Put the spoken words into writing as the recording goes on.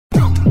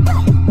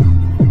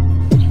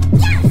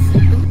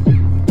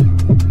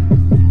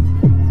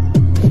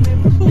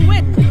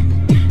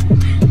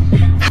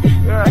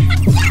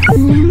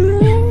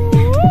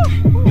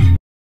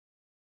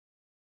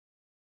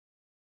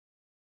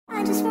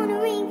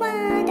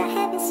rewind. I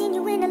haven't seen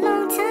you in a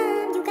long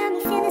time. You got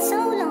me feeling so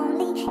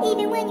lonely.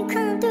 Even when you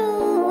come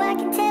through, I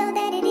can tell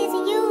that it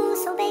isn't you.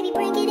 So baby,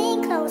 bring it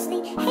in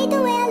closely. Hate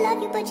the way I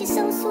love you, but you're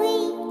so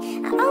sweet.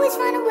 I always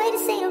find a way to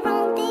say the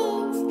wrong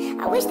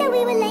things. I wish that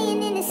we were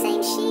laying in the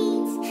same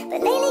sheets,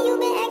 but lately you've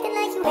been acting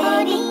like you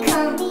already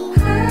come home.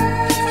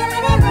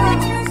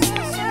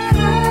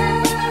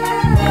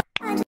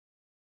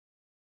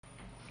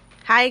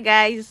 Hi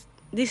guys,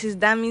 this is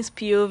Dami's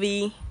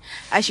POV.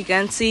 As you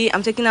can see,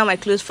 I'm taking out my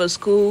clothes for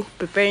school,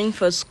 preparing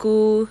for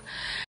school.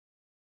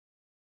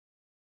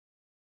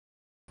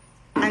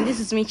 And this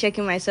is me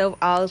checking myself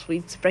out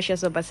with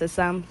Precious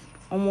Obasesam.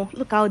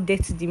 Look how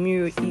dirty the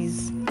mirror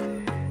is,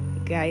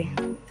 guy.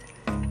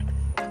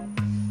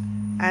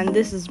 And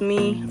this is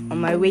me on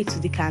my way to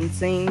the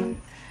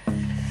canteen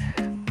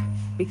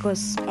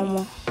because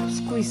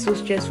school is so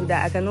stressful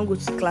that I cannot go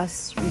to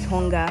class with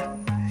hunger.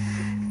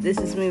 This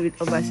is me with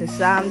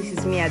Obasesam. This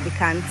is me at the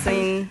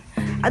canteen.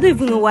 I don't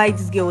even know why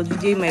this girl was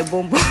videoing my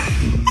bum.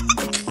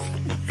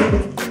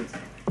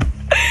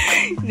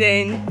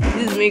 Then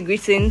this is me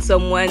greeting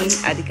someone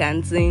at the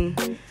canteen.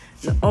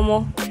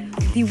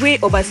 The way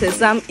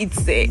Obasesam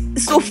eats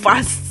so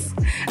fast.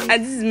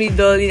 And this is me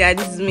darling, and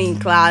this is me in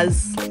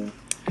class.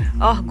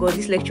 Oh god,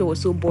 this lecture was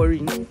so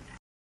boring.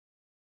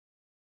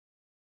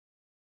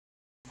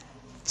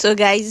 So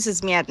guys, this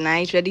is me at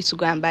night, ready to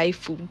go and buy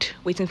food,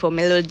 waiting for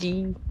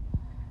Melody.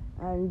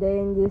 And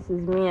then this is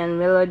me and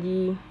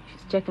Melody.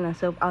 She's checking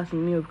herself out in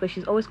the mirror because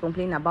she's always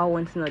complaining about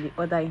one thing or the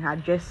other in her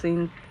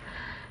dressing.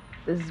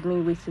 This is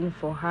me waiting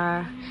for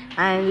her.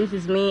 And this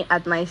is me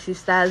at my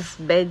sister's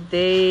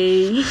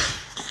birthday.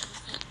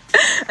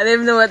 I don't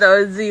even know what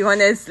I was doing,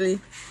 honestly.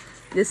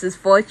 This is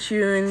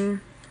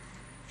Fortune.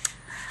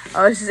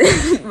 I was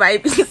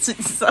vibing to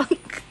the song.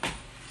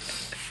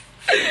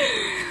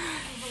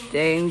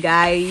 Then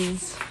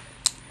guys,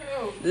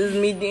 this is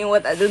me doing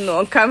what I don't know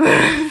on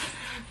camera.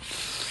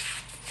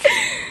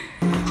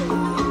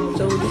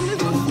 So this is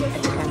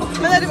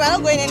Melody, we're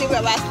not going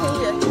anywhere, we're still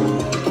here.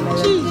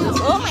 Jesus,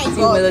 oh my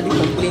god. Melody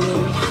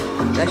complaining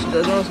that she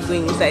doesn't want to go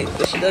inside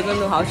because she doesn't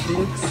know how she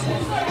looks.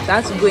 She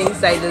has to go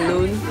inside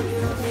alone.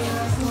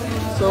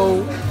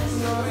 So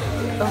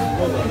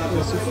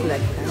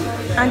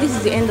and this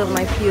is the end of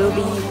my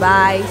POV.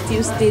 Bye.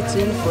 Still stay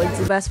tuned for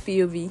Ziba's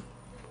POV.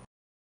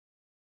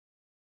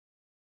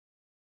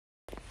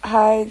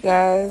 Hi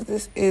guys,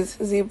 this is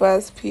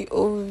Ziba's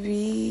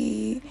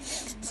POV.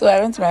 So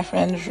I went to my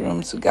friend's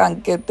room to go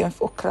and get them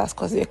for class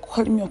because they were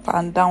calling me up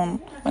and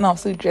down when I was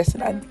still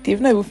dressing, and they've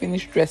not even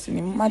finished dressing.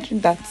 Imagine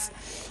that.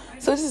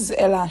 So this is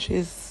Ella.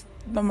 She's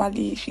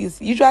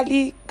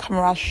usually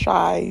camera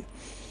shy,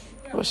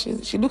 but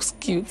she looks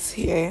cute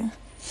here.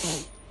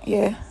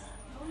 Yeah.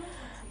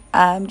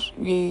 And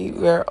we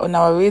were on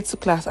our way to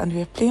class and we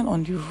were playing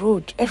on the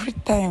road every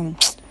time.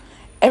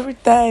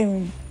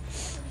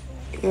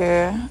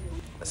 Yeah.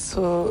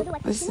 So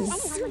this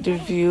is the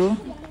view.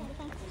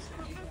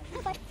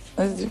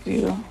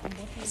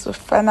 So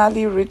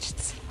finally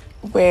reached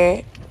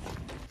where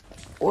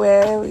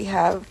we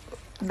have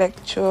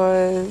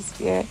lectures.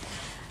 Yeah.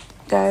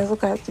 Guys,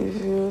 look at the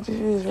view. The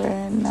view is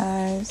very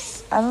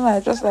nice. I don't know, I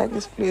just like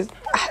this place.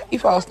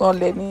 If I was not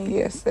learning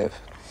here, I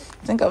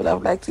think I would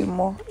have liked it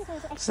more.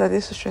 So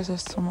this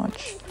stresses too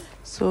much.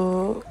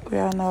 So we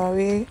are on our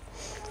way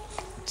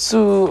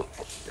to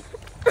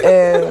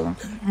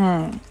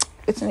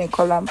it's in a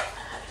column.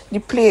 The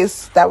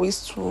place that we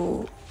used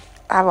to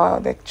have our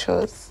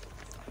lectures.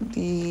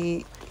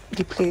 The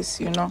place,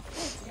 you know.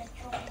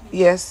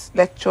 Yes,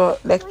 lecture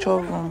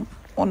room.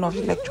 One of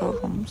the lecture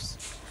rooms.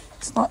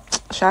 It's not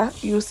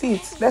you see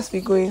it. Let's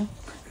be going.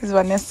 This is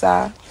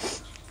Vanessa.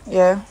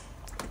 Yeah.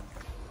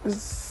 This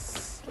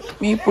is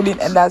me pulling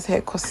Ella's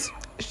hair because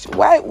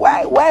why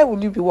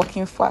would you be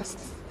walking fast?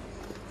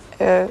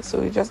 So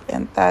we just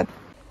entered.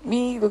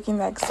 Me looking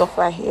like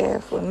suffer here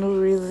for no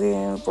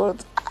reason,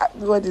 but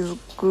God is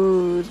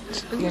good.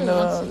 You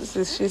know,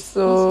 she's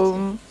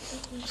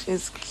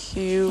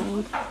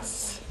cute.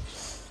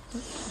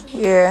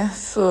 Yeah,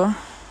 so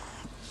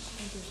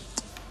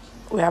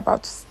we're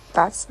about to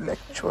start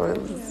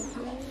lectures.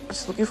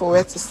 Just looking for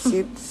where to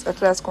sit. A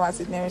class come and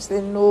sit near me. Say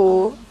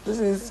no, this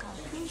is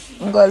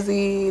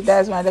Ngozi.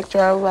 That's my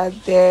lecturer over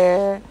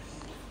there.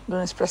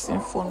 Don't expressing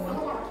phone.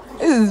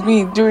 This is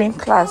me during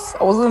class.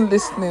 I wasn't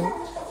listening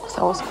because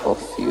I was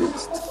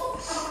confused.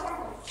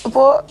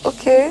 But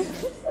okay,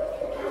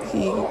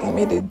 he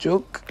made a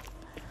joke.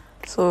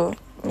 So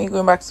me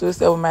going back to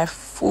hostel with my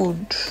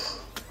food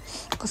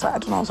because I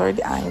don't know, I was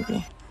already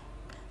angry.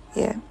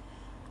 Yeah.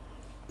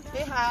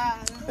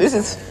 This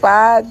is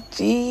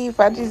Faji.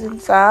 Faji's in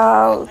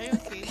town.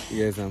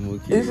 Yes, I'm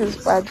okay. This is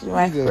Faji,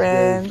 my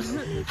friend.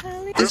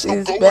 This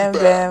is Bem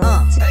Bem.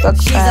 TikTok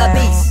time.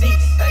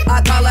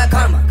 I call her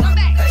karma.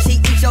 She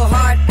eats your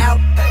heart out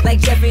like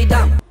Jeffrey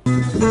Dahmer.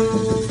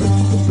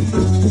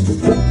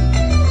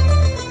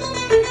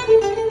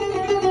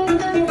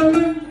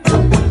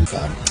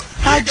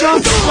 I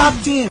just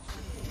slapped him.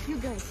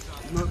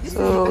 So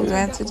So we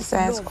went to the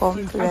science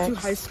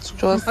complex to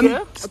just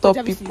stop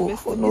people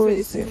for no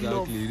reason.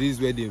 Exactly. This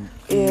is where they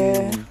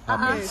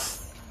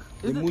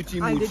The mochi.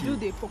 And they do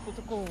the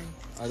protocol.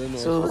 I don't know.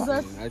 So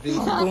I think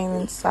I'm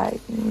going inside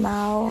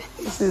now.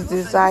 This is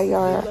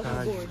Desire.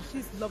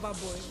 She's lover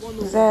boy.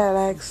 Desire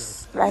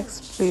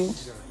likes play,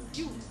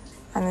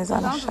 and is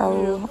on a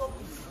shower.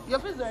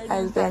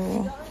 Ice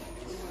Benny.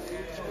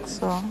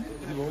 So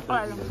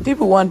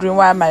people wondering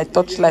why my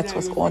torchlight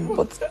was on,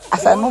 but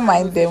as I don't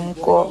mind them,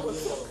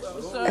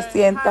 I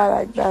still enter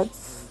like that.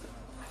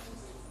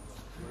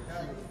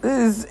 This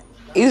is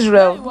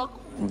Israel,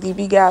 the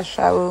bigger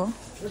shower.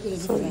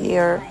 So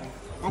here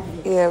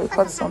we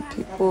got some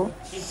people.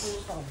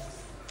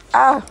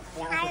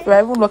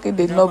 We're even lucky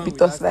they did not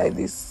beat us like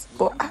this.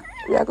 But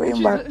we are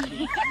going back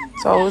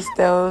to our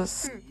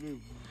hostels.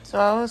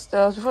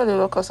 Before they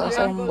lock us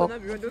outside.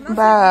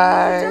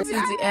 Bye. This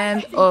is the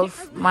end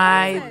of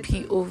my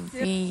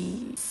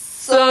POV.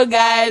 So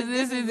guys,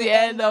 this is the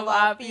end of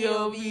our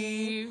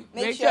POV.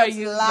 Make sure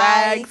you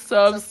like,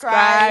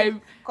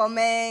 subscribe,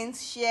 comment,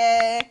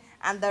 share,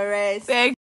 and the rest. Thank